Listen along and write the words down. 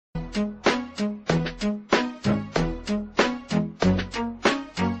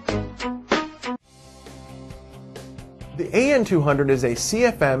The AN200 is a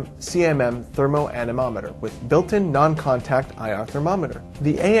CFM CMM Thermo-Anemometer with built-in non-contact IR thermometer.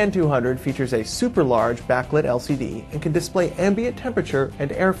 The AN200 features a super large backlit LCD and can display ambient temperature and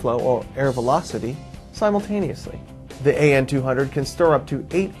airflow or air velocity simultaneously. The AN200 can store up to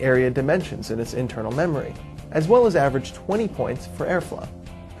 8 area dimensions in its internal memory, as well as average 20 points for airflow.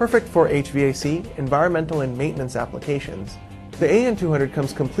 Perfect for HVAC, environmental and maintenance applications, the AN200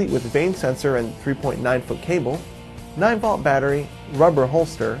 comes complete with vane sensor and 3.9-foot cable, 9-volt battery, rubber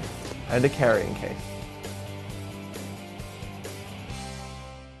holster, and a carrying case.